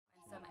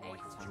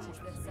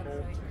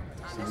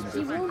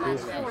You will not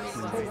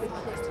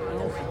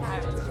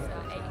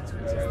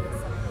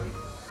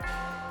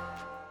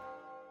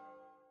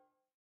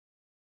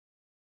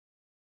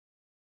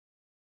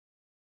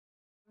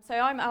So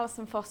I'm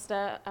Alison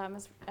Foster,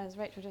 as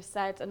Rachel just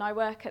said, and I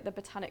work at the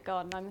Botanic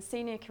Garden. I'm the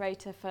senior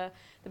curator for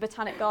the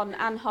Botanic Garden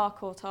and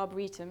Harcourt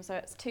Arboretum, so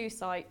it's two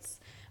sites,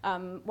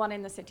 one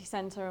in the city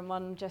centre and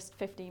one just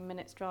 15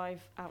 minutes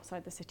drive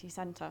outside the city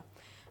centre.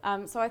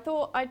 So I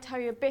thought I'd tell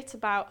you a bit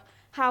about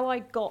how I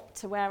got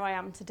to where I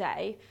am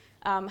today,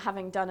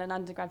 having done an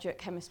undergraduate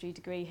chemistry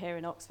degree here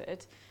in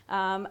Oxford,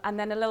 and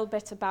then a little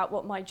bit about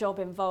what my job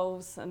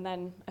involves, and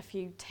then a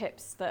few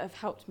tips that have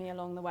helped me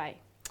along the way.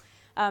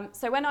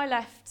 So when I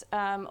left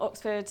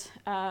Oxford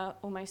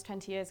almost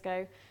 20 years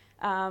ago,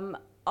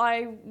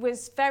 I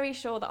was very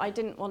sure that I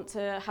didn't want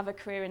to have a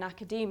career in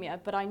academia,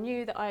 but I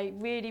knew that I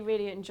really,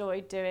 really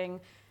enjoyed doing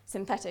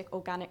synthetic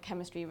organic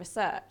chemistry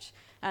research.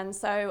 And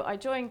so I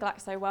joined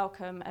Glaxo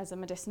Wellcome as a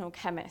medicinal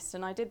chemist,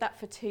 and I did that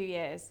for 2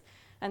 years.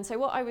 And so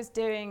what I was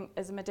doing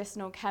as a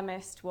medicinal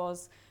chemist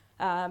was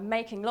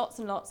making lots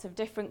and lots of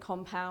different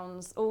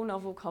compounds, all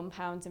novel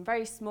compounds in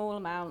very small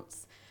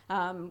amounts,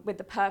 with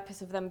the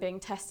purpose of them being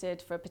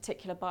tested for a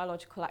particular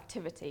biological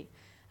activity.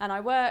 And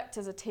I worked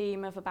as a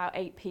team of about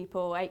 8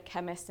 people, 8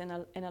 chemists in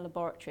a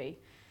laboratory.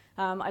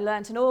 I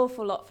learnt an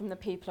awful lot from the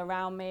people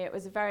around me. It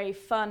was a very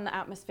fun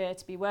atmosphere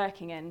to be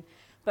working in,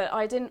 but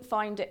I didn't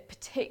find it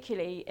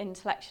particularly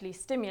intellectually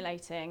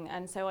stimulating,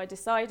 and so I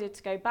decided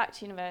to go back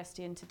to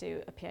university and to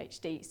do a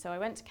PhD. So I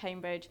went to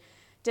Cambridge,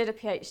 did a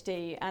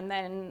PhD, and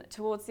then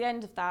towards the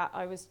end of that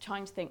I was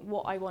trying to think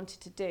what I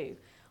wanted to do.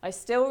 I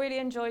still really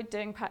enjoyed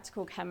doing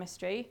practical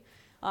chemistry.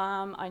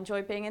 I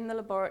enjoyed being in the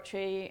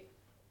laboratory,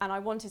 and I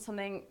wanted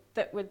something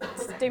that would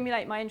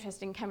stimulate my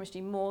interest in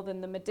chemistry more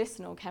than the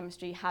medicinal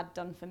chemistry had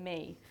done for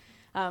me.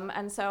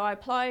 And so I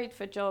applied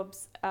for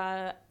jobs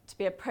to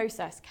be a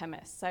process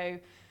chemist. So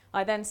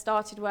I then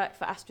started work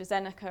for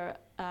AstraZeneca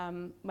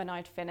when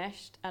I'd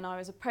finished, and I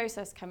was a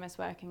process chemist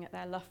working at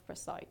their Loughborough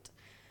site.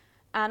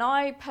 And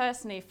I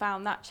personally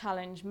found that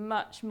challenge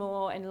much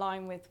more in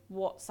line with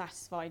what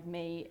satisfied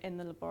me in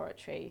the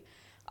laboratory.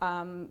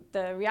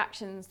 The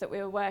reactions that we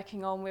were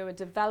working on, we were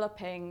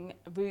developing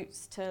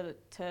routes to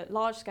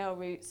large-scale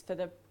routes for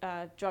the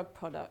drug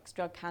products,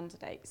 drug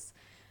candidates.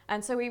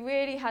 And so we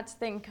really had to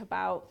think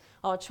about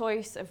our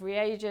choice of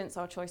reagents,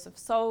 our choice of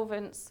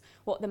solvents,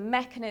 what the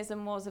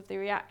mechanism was of the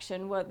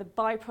reaction, were the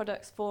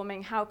byproducts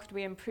forming, how could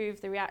we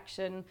improve the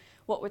reaction,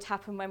 what would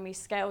happen when we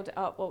scaled it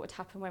up, what would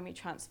happen when we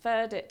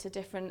transferred it to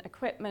different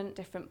equipment,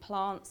 different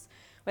plants,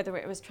 whether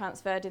it was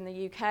transferred in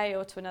the UK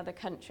or to another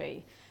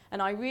country.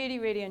 And I really,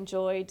 really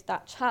enjoyed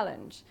that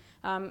challenge.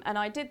 And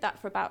I did that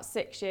for about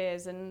 6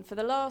 years, and for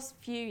the last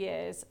few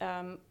years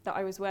that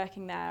I was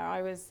working there,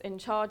 I was in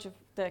charge of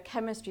the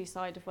chemistry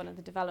side of one of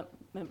the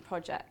development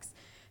projects.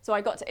 So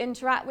I got to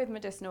interact with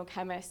medicinal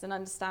chemists and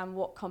understand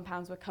what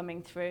compounds were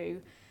coming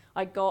through.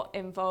 I got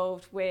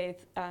involved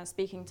with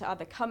speaking to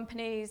other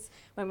companies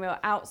when we were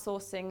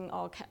outsourcing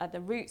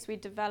the routes we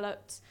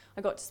developed.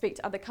 I got to speak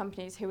to other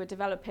companies who were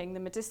developing the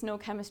medicinal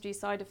chemistry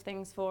side of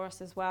things for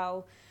us as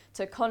well,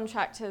 to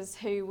contractors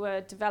who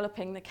were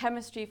developing the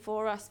chemistry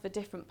for us for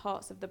different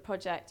parts of the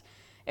project.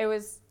 It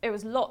was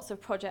lots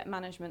of project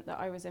management that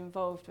I was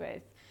involved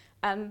with.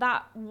 And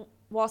that,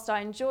 whilst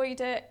I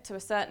enjoyed it to a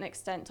certain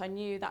extent, I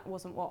knew that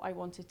wasn't what I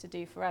wanted to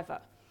do forever.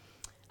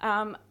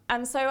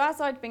 And so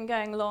as I'd been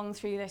going along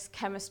through this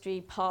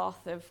chemistry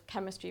path of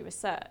chemistry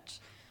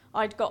research,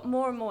 I'd got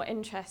more and more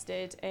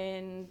interested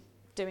in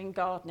doing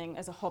gardening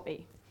as a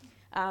hobby.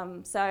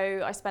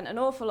 So I spent an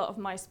awful lot of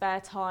my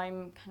spare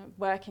time kind of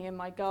working in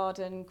my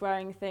garden,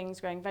 growing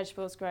things, growing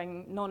vegetables,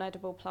 growing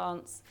non-edible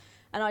plants.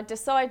 And I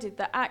decided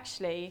that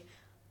actually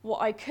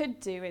what I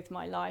could do with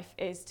my life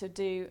is to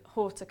do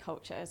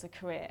horticulture as a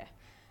career.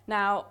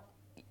 Now,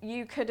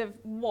 you could have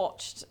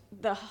watched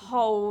the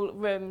whole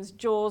room's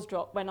jaws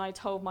drop when I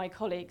told my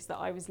colleagues that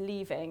I was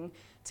leaving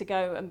to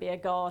go and be a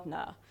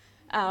gardener.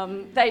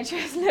 They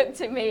just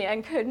looked at me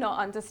and could not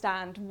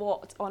understand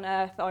what on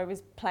earth I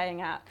was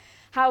playing at.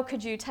 How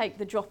could you take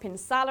the drop in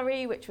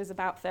salary, which was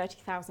about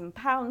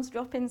 £30,000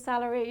 drop in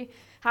salary?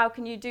 How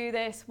can you do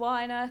this?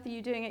 Why on earth are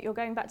you doing it? You're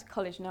going back to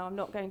college. No, I'm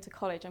not going to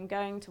college. I'm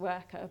going to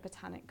work at a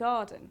botanic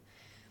garden.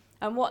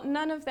 And what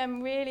none of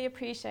them really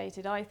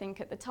appreciated, I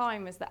think, at the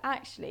time was that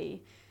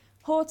actually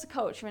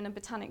horticulture in a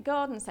botanic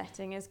garden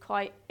setting is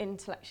quite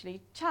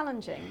intellectually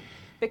challenging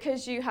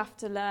because you have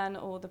to learn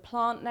all the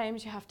plant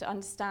names, you have to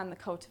understand the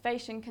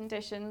cultivation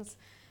conditions.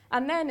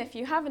 And then if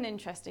you have an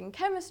interest in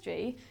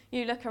chemistry,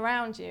 you look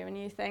around you and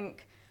you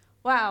think,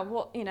 wow,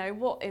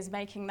 what is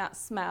making that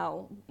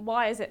smell?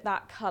 Why is it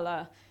that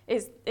colour?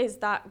 Has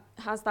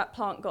that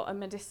plant got a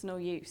medicinal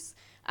use?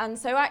 And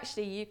so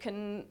actually you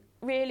can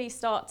really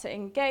start to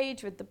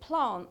engage with the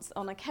plants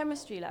on a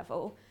chemistry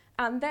level,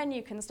 and then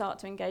you can start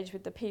to engage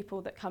with the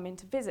people that come in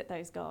to visit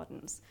those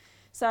gardens.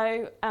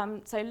 So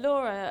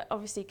Laura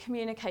obviously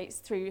communicates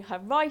through her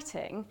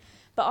writing,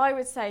 but I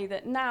would say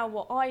that now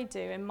what I do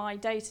in my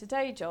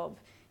day-to-day job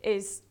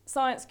is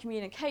science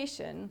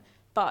communication,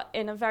 but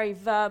in a very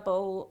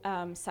verbal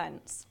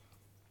sense.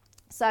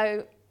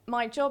 So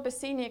my job as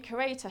senior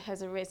curator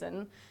has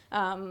arisen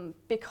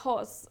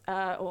because,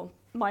 or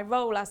my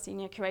role as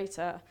senior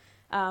curator,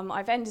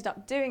 I've ended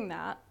up doing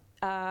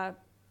that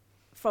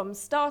from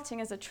starting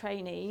as a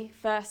trainee,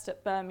 first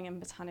at Birmingham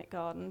Botanic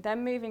Garden,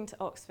 then moving to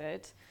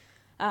Oxford.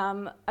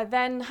 I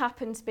then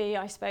happened to be,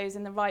 I suppose,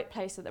 in the right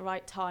place at the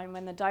right time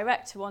when the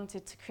director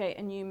wanted to create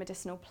a new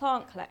medicinal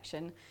plant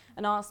collection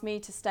and asked me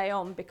to stay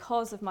on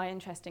because of my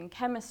interest in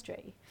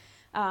chemistry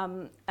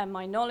and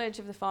my knowledge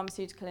of the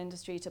pharmaceutical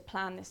industry to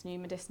plan this new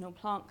medicinal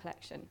plant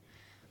collection.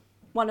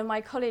 One of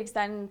my colleagues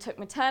then took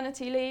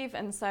maternity leave,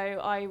 and so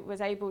I was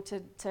able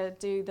to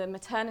do the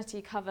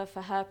maternity cover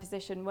for her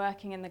position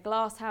working in the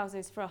glass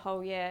houses for a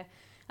whole year,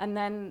 and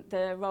then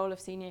the role of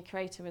senior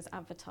curator was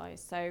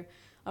advertised. So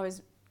I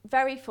was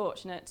very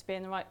fortunate to be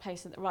in the right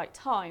place at the right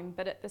time,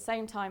 but at the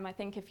same time I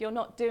think if you're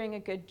not doing a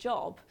good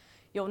job,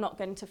 you're not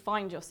going to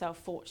find yourself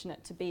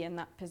fortunate to be in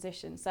that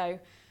position. So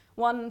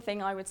one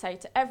thing I would say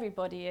to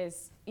everybody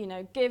is, you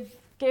know, give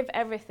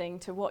everything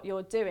to what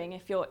you're doing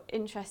if you're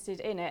interested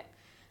in it,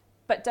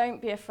 but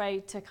don't be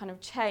afraid to kind of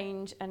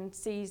change and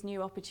seize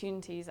new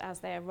opportunities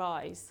as they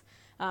arise.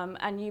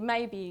 And you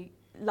may be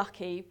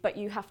lucky, but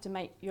you have to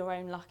make your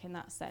own luck in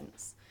that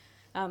sense.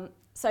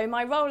 So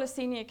my role as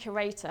senior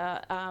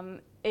curator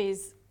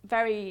is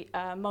very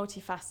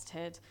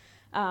multifaceted,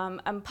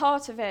 and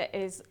part of it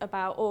is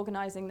about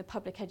organising the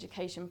public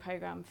education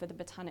programme for the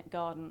Botanic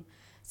Garden.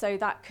 So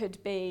that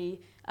could be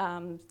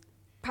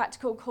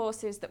practical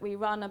courses that we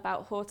run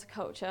about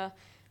horticulture,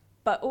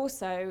 but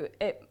also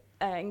it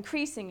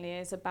increasingly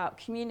is about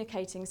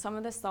communicating some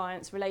of the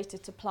science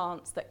related to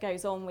plants that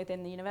goes on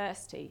within the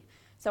university.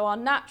 So our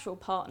natural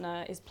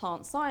partner is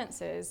plant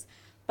sciences,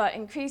 but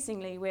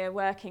increasingly we're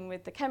working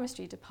with the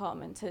chemistry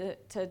department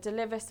to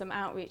deliver some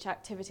outreach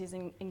activities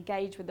and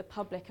engage with the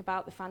public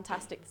about the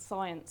fantastic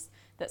science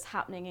that's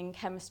happening in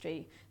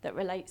chemistry that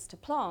relates to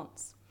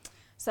plants.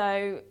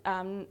 So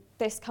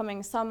this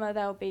coming summer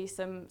there'll be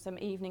some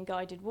evening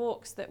guided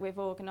walks that we've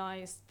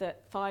organised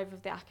that 5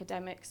 of the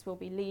academics will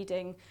be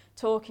leading,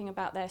 talking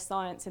about their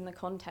science in the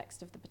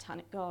context of the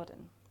Botanic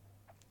Garden.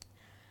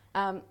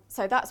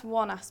 So that's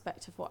one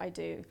aspect of what I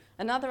do.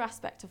 Another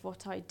aspect of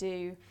what I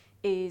do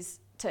is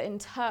to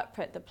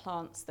interpret the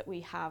plants that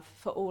we have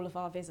for all of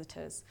our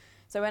visitors.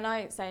 So when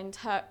I say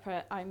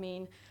interpret, I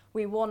mean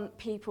we want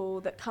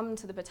people that come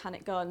to the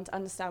Botanic Garden to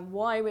understand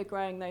why we're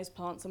growing those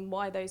plants and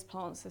why those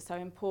plants are so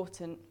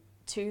important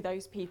to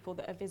those people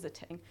that are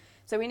visiting.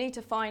 So we need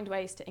to find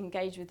ways to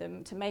engage with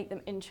them, to make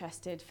them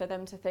interested, for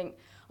them to think,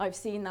 I've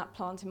seen that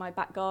plant in my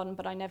back garden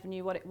but I never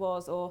knew what it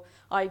was, or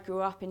I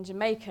grew up in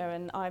Jamaica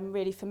and I'm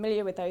really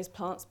familiar with those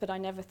plants but I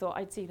never thought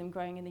I'd see them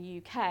growing in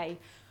the UK.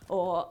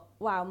 Or,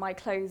 wow, my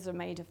clothes are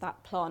made of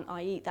that plant,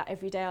 I eat that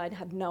every day, I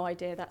had no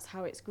idea that's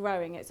how it's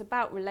growing. It's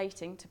about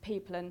relating to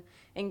people and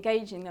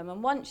engaging them.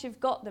 And once you've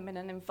got them in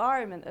an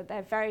environment that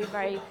they're very,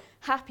 very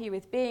happy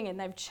with being in,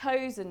 they've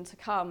chosen to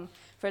come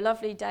for a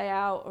lovely day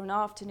out or an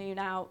afternoon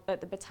out at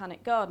the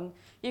Botanic Garden,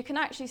 you can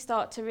actually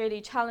start to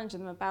really challenge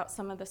them about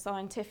some of the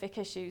scientific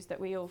issues that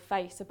we all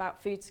face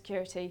about food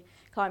security,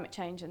 climate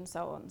change and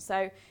so on.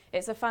 So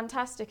it's a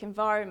fantastic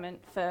environment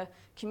for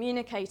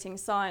communicating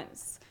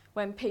science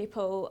when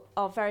people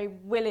are very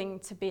willing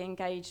to be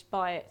engaged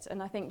by it.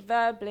 And I think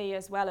verbally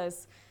as well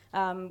as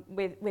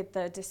with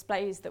the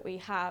displays that we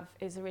have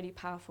is a really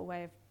powerful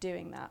way of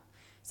doing that.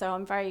 So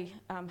I'm very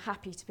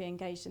happy to be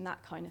engaged in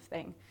that kind of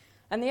thing.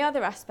 And the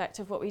other aspect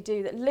of what we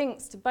do that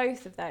links to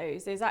both of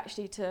those is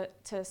actually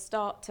to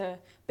start to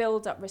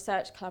build up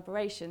research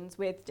collaborations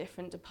with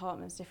different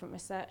departments, different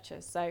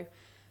researchers. So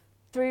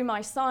through my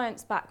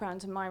science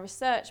background and my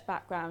research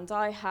background,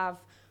 I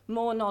have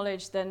more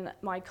knowledge than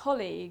my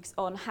colleagues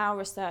on how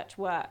research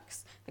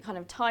works, the kind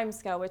of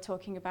timescale we're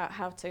talking about,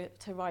 how to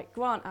write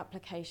grant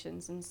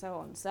applications and so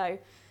on. So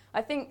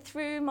I think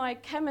through my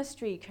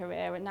chemistry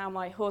career and now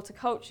my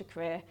horticulture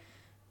career,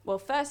 well,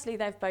 firstly,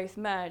 they've both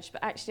merged,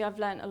 but actually I've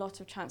learned a lot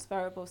of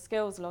transferable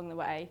skills along the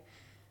way.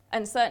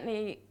 And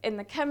certainly in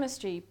the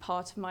chemistry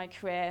part of my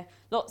career,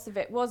 lots of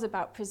it was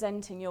about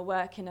presenting your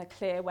work in a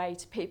clear way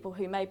to people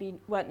who maybe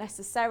weren't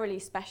necessarily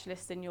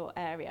specialists in your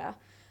area.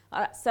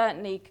 That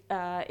certainly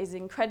is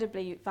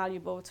incredibly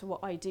valuable to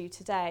what I do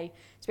today,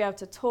 to be able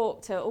to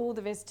talk to all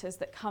the visitors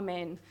that come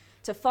in,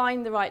 to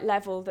find the right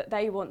level that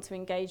they want to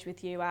engage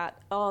with you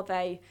at. Are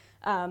they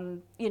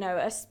you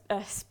know,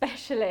 a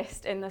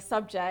specialist in the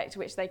subject,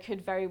 which they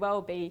could very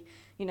well be,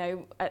 you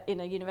know,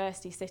 in a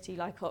university city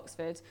like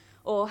Oxford,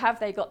 or have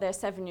they got their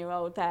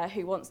 7-year-old there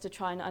who wants to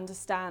try and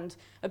understand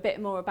a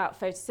bit more about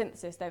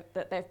photosynthesis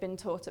that they've been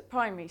taught at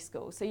primary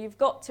school. So you've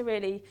got to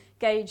really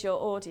gauge your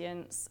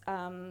audience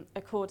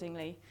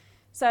accordingly.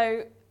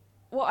 So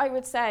what I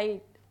would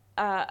say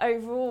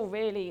overall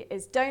really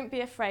is don't be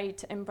afraid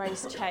to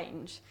embrace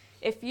change.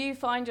 If you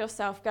find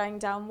yourself going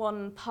down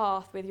one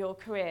path with your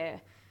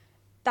career,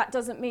 that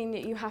doesn't mean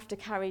that you have to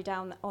carry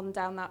down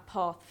that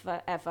path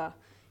forever.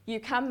 You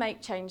can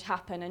make change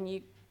happen, and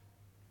you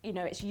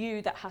know it's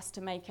you that has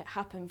to make it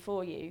happen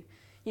for you.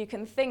 you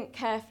can think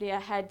carefully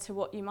ahead to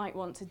what you might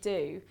want to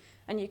do,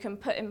 and you can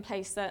put in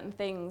place certain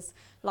things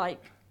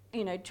like,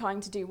 you know,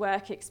 trying to do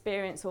work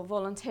experience or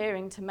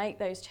volunteering to make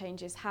those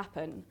changes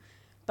happen.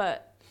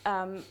 But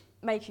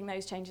making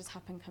those changes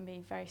happen can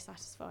be very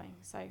satisfying.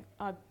 So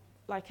I,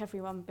 like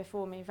everyone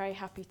before me, very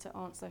happy to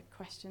answer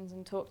questions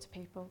and talk to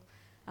people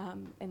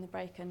in the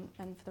break and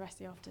for the rest of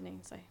the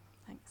afternoon. So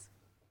thanks.